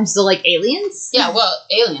 I'm still like, aliens? Yeah, well,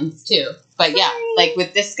 aliens, too. But, yeah, like,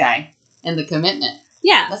 with this guy and the commitment.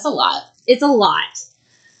 Yeah. That's a lot. It's a lot.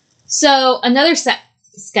 So, another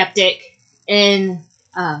skeptic in...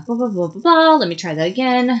 blah, blah, blah, blah, blah. Let me try that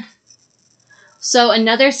again. So,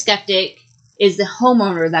 another skeptic is the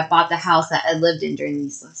homeowner that bought the house that Ed lived in during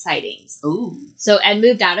these sightings. Ooh. So, Ed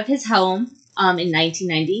moved out of his home in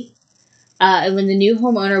 1990. And when the new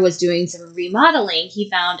homeowner was doing some remodeling, he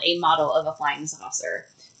found a model of a flying saucer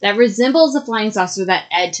that resembles the flying saucer that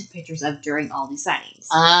Ed took pictures of during all these sightings.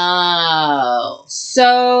 Oh.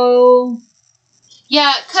 So...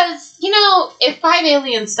 Yeah, because, you know, if 5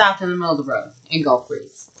 aliens stopped in the middle of the road in Gulf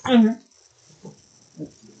Breeze,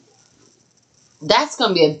 that's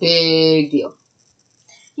going to be a big deal.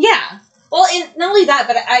 Yeah. Well, and not only that,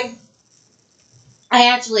 but I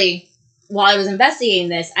actually, while I was investigating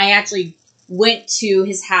this, I actually went to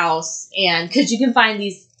his house, and because you can find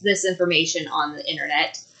this information on the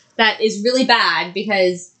internet that is really bad,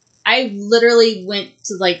 because I literally went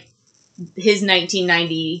to, like, his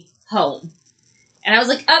 1990 home. And I was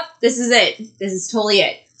like, this is it. This is totally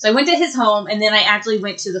it. So I went to his home, and then I actually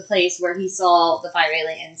went to the place where he saw the 5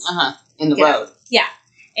 aliens. In the road. Yeah.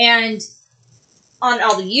 And on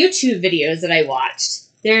all the YouTube videos that I watched,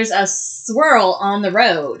 there's a swirl on the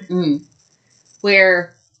road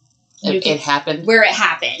where it happened. Where it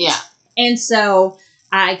happened. Yeah. And so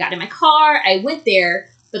I got in my car, I went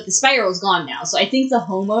there, but the spiral's gone now. So I think the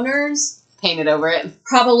homeowners painted over it.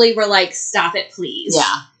 Probably were like, stop it, please.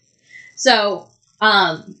 Yeah. So,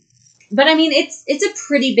 but I mean, it's a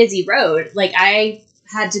pretty busy road. Like, I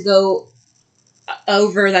had to go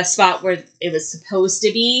over the spot where it was supposed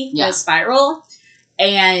to be, the spiral.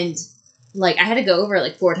 And, like, I had to go over it,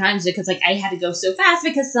 like, 4 times because, like, I had to go so fast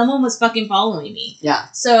because someone was fucking following me.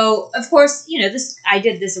 Yeah. So, of course, you know, I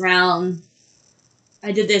did this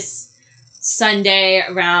Sunday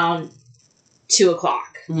around 2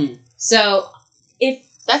 o'clock. So,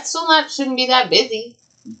 that still shouldn't be that busy.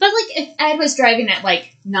 But, like, if Ed was driving at,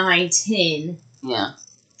 like, 9, 10... Yeah.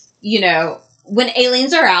 You know, when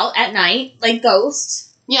aliens are out at night, like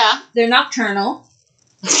ghosts... Yeah. They're nocturnal.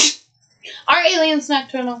 Are aliens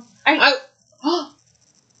nocturnal?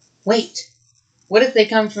 Wait. What if they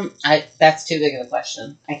come from... that's too big of a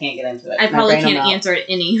question. I can't get into it. I probably can't answer it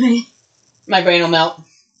anyway. My brain will melt.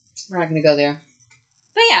 We're not going to go there.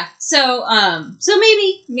 But, yeah. So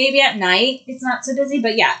maybe at night it's not so busy.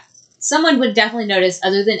 But, yeah. Someone would definitely notice,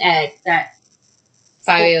 other than Ed, that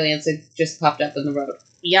 5 aliens had just popped up in the road.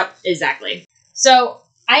 Yep, exactly. So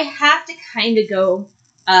I have to kind of go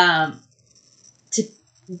to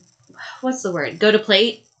what's the word?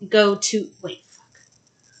 I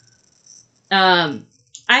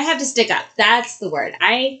have to stick up. That's the word.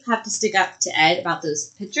 I have to stick up to Ed about those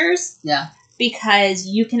pictures. Yeah. Because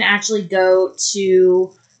you can actually go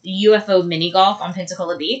to the UFO mini golf on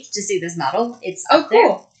Pensacola Beach to see this model. It's up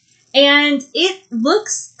there. And it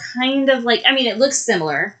looks kind of like, I mean, it looks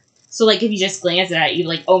similar. So, like, if you just glance at it, you're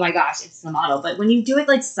like, oh my gosh, it's the model. But when you do it,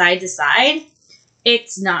 like, side to side,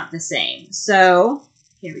 it's not the same. So,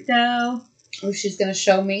 here we go. Oh, she's going to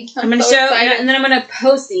show me. I'm going to show, and then I'm going to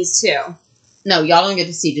post these too. No, y'all don't get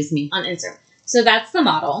to see, just me. On Instagram. So, that's the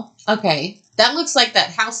model. Okay. That looks like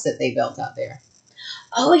that house that they built out there.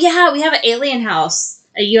 Oh, yeah, we have an alien house,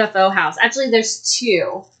 a UFO house. Actually, there's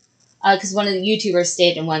 2. Because one of the YouTubers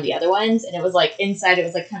stayed in one of the other ones, and it was like inside. It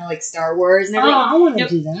was like kind of like Star Wars and everything. Oh, I want to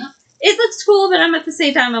do that. It looks cool, but I'm at the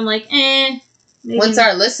same time I'm like, Maybe. Once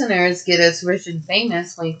our listeners get us rich and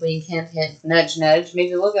famous, wink, wink, hint, hint, nudge, nudge,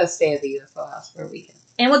 maybe we'll go stay at the UFO house for a weekend.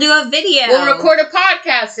 And we'll do a video. We'll record a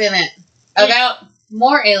podcast in it about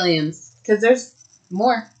more aliens, because there's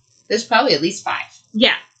more. There's probably at least 5.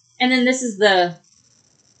 Yeah, and then this is the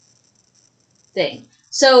thing.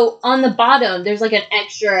 So, on the bottom, there's, like, an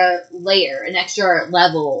extra layer, an extra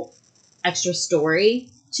level, extra story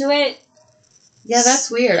to it. Yeah,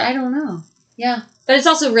 that's weird. I don't know. Yeah. But it's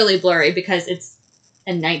also really blurry because it's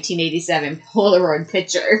a 1987 Polaroid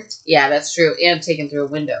picture. Yeah, that's true. And taken through a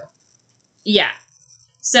window. Yeah.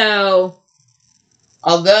 So...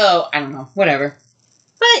 Although, I don't know. Whatever.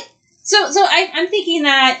 But, I'm thinking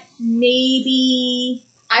that maybe...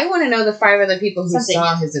 I want to know the 5 other people who Something.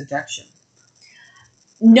 saw his abduction.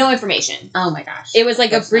 No information. Oh my gosh. It was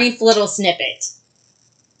like a brief little snippet.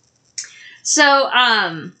 So,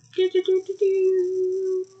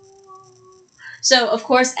 So, of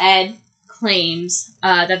course, Ed claims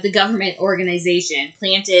that the government organization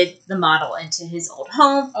planted the model into his old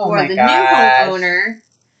home for the new homeowner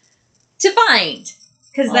to find.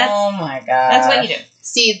 Because that's, oh my god, that's what you do.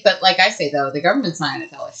 See, but like I say, though, the government's not going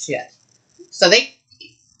to tell us shit. So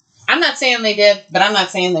I'm not saying they did, but I'm not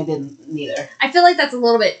saying they didn't neither. I feel like that's a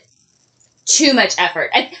little bit too much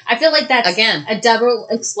effort. I feel like that's again a double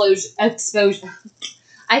exposure.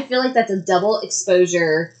 I feel like that's a double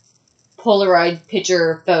exposure Polaroid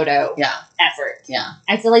picture photo effort. Yeah.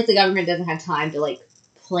 I feel like the government doesn't have time to like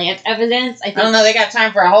plant evidence. I don't know. They got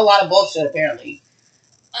time for a whole lot of bullshit, apparently.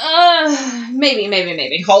 Maybe.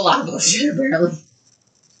 A whole lot of bullshit, apparently.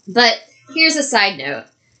 But here's a side note.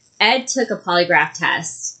 Ed took a polygraph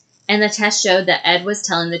test, and the test showed that Ed was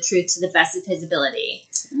telling the truth to the best of his ability.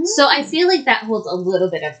 So I feel like that holds a little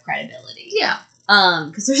bit of credibility. Yeah.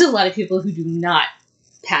 Because there's a lot of people who do not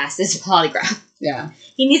pass this polygraph. Yeah.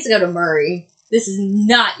 He needs to go to Murray. This is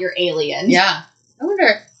not your alien. Yeah. I want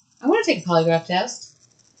to take a polygraph test.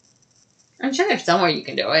 I'm sure there's somewhere you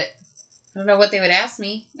can do it. I don't know what they would ask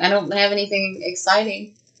me. I don't have anything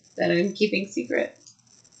exciting that I'm keeping secret.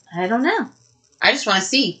 I don't know. I just want to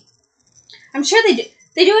see. I'm sure they do.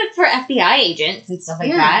 They do it for FBI agents and stuff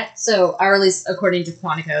like that. So, or at least according to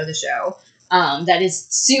Quantico, the show, that is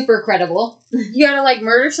super credible. You gotta like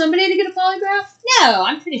murder somebody to get a polygraph? No,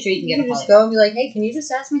 I'm pretty sure you can get a polygraph. Just go and be like, hey, can you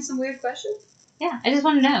just ask me some weird questions? Yeah, I just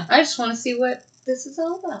want to know. I just want to see what this is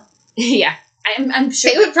all about. Yeah, I'm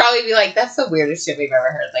sure. They would probably be like, that's the weirdest shit we've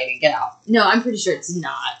ever heard, lady. Get out. No, I'm pretty sure it's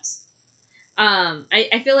not.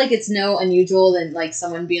 I feel like it's no unusual than like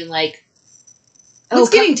someone being like, what's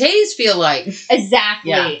getting tased feel like?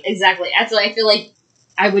 Exactly. Yeah. Exactly. That's why I feel like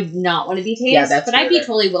I would not want to be tased, but I'd be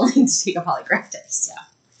totally willing to take a polygraph test. Yeah.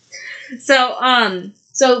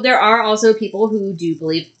 So there are also people who do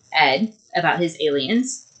believe Ed about his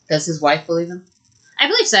aliens. Does his wife believe him? I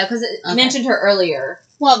believe so, because it mentioned her earlier.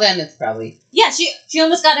 Well, then it's probably... Yeah, she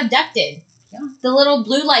almost got abducted. Yeah. The little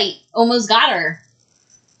blue light almost got her.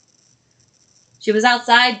 She was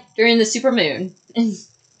outside during the supermoon.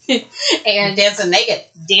 and dancing naked.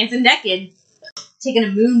 Taking a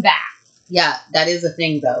moon bath. Yeah, that is a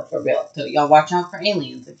thing, though, for real. So y'all watch out for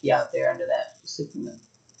aliens if you're out there under that supermoon.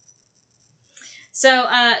 So,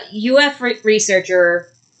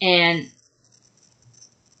 researcher and...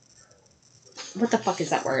 What the fuck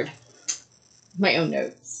is that word? My own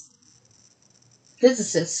notes.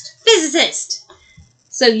 Physicist.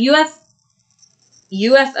 So,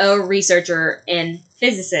 UFO researcher and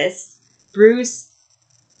physicist Bruce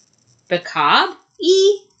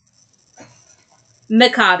Maccabee.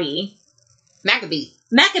 Maybe?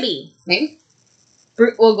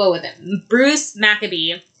 We'll go with it. Bruce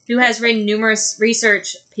Maccabee, who has written numerous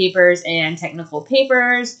research papers and technical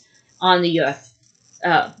papers on the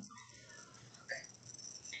UFO.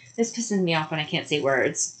 This pisses me off when I can't say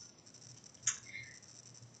words.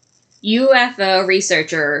 UFO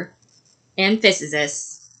researcher and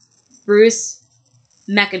physicist Bruce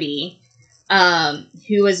Maccabee,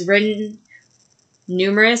 who has written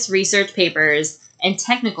numerous research papers and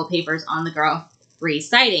technical papers on the Girl 3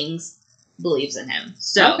 sightings, believes in him.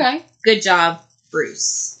 So, Good job,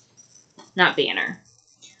 Bruce. Not Banner.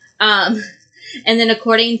 And then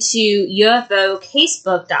according to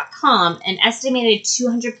UFOcasebook.com, an estimated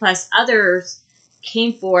 200 plus others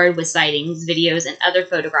came forward with sightings, videos, and other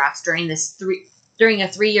photographs during a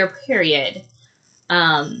 3-year period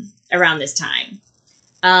around this time.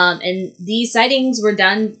 And these sightings were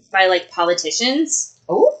done by like politicians,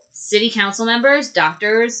 city council members,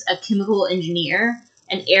 doctors, a chemical engineer,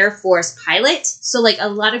 an Air Force pilot. So like a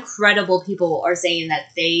lot of credible people are saying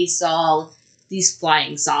that they saw these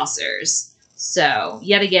flying saucers. So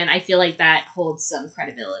yet again, I feel like that holds some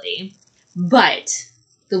credibility. But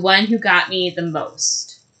the one who got me the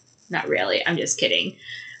most, not really, I'm just kidding.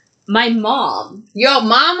 My mom. Your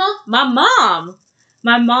mama? My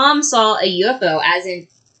mom saw a UFO as an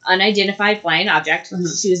unidentified flying object. Mm-hmm.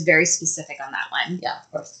 She was very specific on that one. Yeah,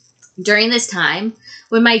 of course. During this time,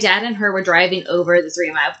 when my dad and her were driving over the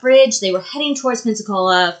 3 Mile Bridge, they were heading towards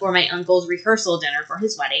Pensacola for my uncle's rehearsal dinner for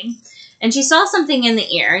his wedding. And she saw something in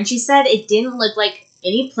the air, and she said it didn't look like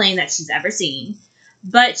any plane that she's ever seen.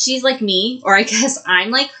 But she's like me, or I guess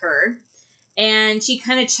I'm like her. And she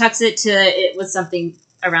kind of chucks it was something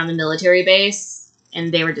around the military base,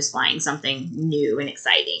 and they were just flying something new and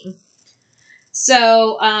exciting.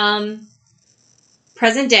 So,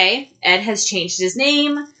 present day, Ed has changed his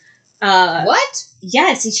name. What?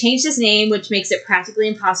 Yes, he changed his name, which makes it practically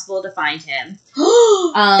impossible to find him.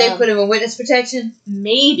 They put him in witness protection?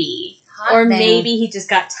 Maybe. Or maybe he just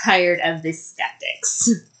got tired of the skeptics.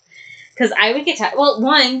 Because I would get tired. Well,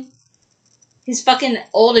 one, his fucking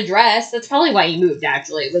old address, that's probably why he moved,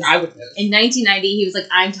 actually. I would move. In 1990, he was like,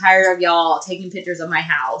 I'm tired of y'all taking pictures of my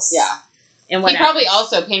house. Yeah. And he probably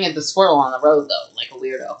also painted the squirrel on the road, though, like a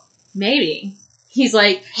weirdo. Maybe. He's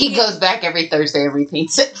like... He goes back every Thursday and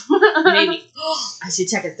repaints it. Maybe. I should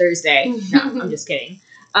check it Thursday. No, I'm just kidding.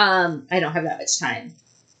 I don't have that much time.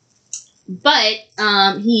 But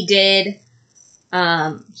he did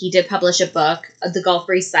publish a book, The Gulf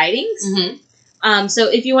Breeze Sightings. Mm-hmm. So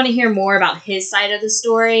if you want to hear more about his side of the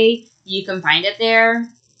story, you can find it there.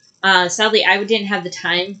 Sadly, I didn't have the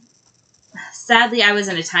time. Sadly, I was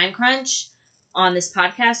in a time crunch on this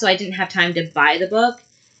podcast, so I didn't have time to buy the book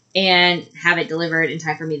and have it delivered in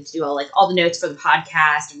time for me to do all the notes for the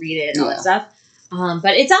podcast, read it, and all that stuff.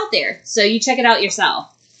 But it's out there, so you check it out yourself.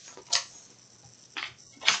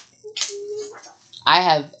 I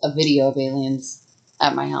have a video of aliens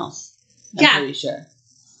at my house. I'm pretty sure.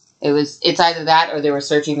 It's either that or they were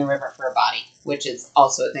searching the river for a body, which is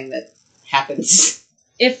also a thing that happens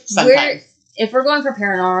sometimes. If we're going for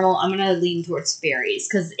paranormal, I'm going to lean towards fairies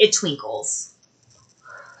because it twinkles.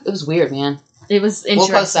 It was weird, man. It was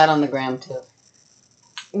interesting. We'll post that on the gram, too.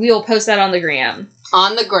 We will post that on the gram.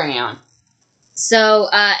 On the gram. So,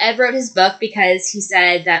 Ed wrote his book because he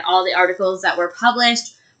said that all the articles that were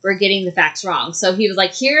published were getting the facts wrong. So he was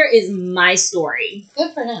like, here is my story.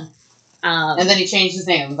 Good for him. And then he changed his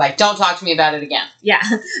name. He was like, don't talk to me about it again. Yeah,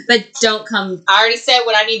 but don't come. I already said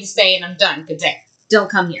what I need to say and I'm done. Good day. Don't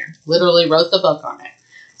come here. Literally wrote the book on it.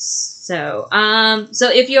 So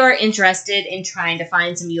if you're interested in trying to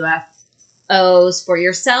find some UFOs for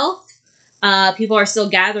yourself, people are still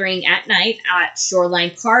gathering at night at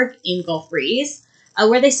Shoreline Park in Gulf Breeze,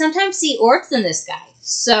 where they sometimes see orbs in the sky.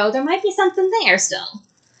 So there might be something there still.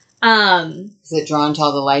 Is it drawn to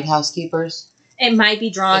all the lighthouse keepers? It might be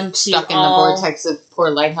drawn to stuck in the vortex of poor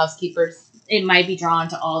lighthouse keepers. It might be drawn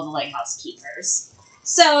to all the lighthouse keepers.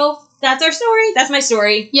 So that's our story. That's my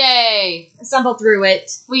story. Yay! I stumbled through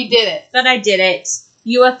it. We did it. But I did it.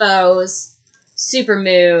 UFOs,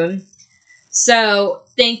 supermoon. So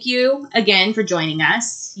thank you again for joining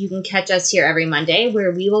us. You can catch us here every Monday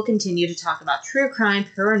where we will continue to talk about true crime,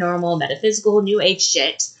 paranormal, metaphysical, new age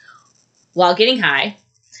shit while getting high.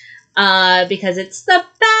 Because it's the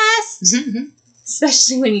best. Mm-hmm.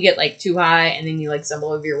 Especially when you get like too high and then you like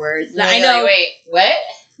stumble over your words. I know. Wait, what?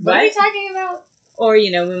 What are you talking about? Or,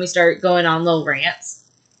 when we start going on little rants.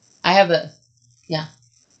 I have a... Yeah.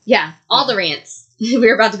 Yeah, all the rants. We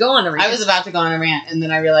were about to go on a rant. I was about to go on a rant, and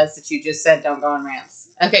then I realized that you just said don't go on rants.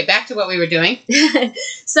 Okay, back to what we were doing.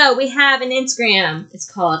 So, we have an Instagram. It's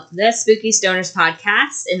called The Spooky Stoners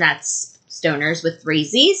Podcast, and that's Stoners with 3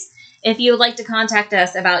 Z's. If you would like to contact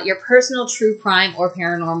us about your personal true crime or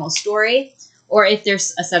paranormal story, or if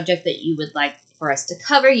there's a subject that you would like for us to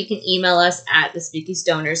cover, you can email us at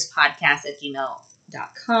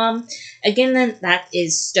thespookystonerspodcast@gmail.com. Again, then that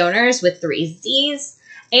is stoners with 3 Z's.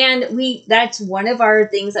 And that's one of our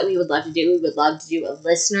things that we would love to do. We would love to do a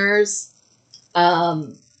listeners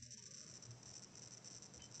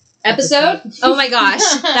episode. Oh my gosh,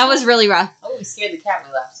 that was really rough. Oh, we scared the cat.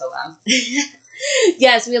 We laughed so loud.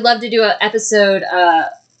 Yes, we'd love to do a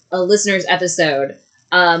listeners episode.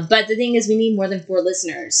 But the thing is, we need more than 4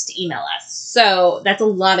 listeners to email us. So that's a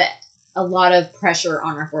lot of pressure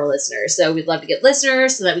on our 4 listeners. So we'd love to get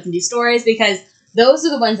listeners so that we can do stories, because those are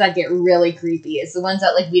the ones that get really creepy. It's the ones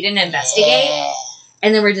that we didn't investigate. Yeah.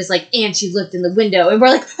 And then we're just like, and she looked in the window, and we're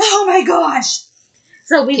like, oh my gosh.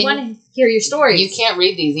 So we want to hear your stories. You can't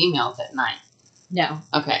read these emails at night. No.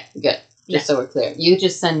 Okay, good. Just so we're clear. You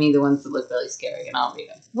just send me the ones that look really scary, and I'll read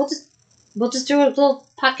them. We'll just do a little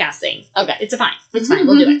podcast thing. Okay. It's fine. It's fine.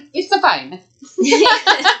 We'll do it. It's fine.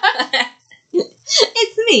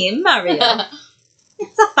 It's me, Mario.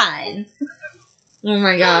 It's fine. Oh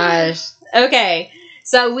my gosh. Okay.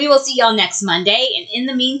 So we will see y'all next Monday. And in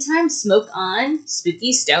the meantime, smoke on,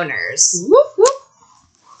 spooky stoners. Woo!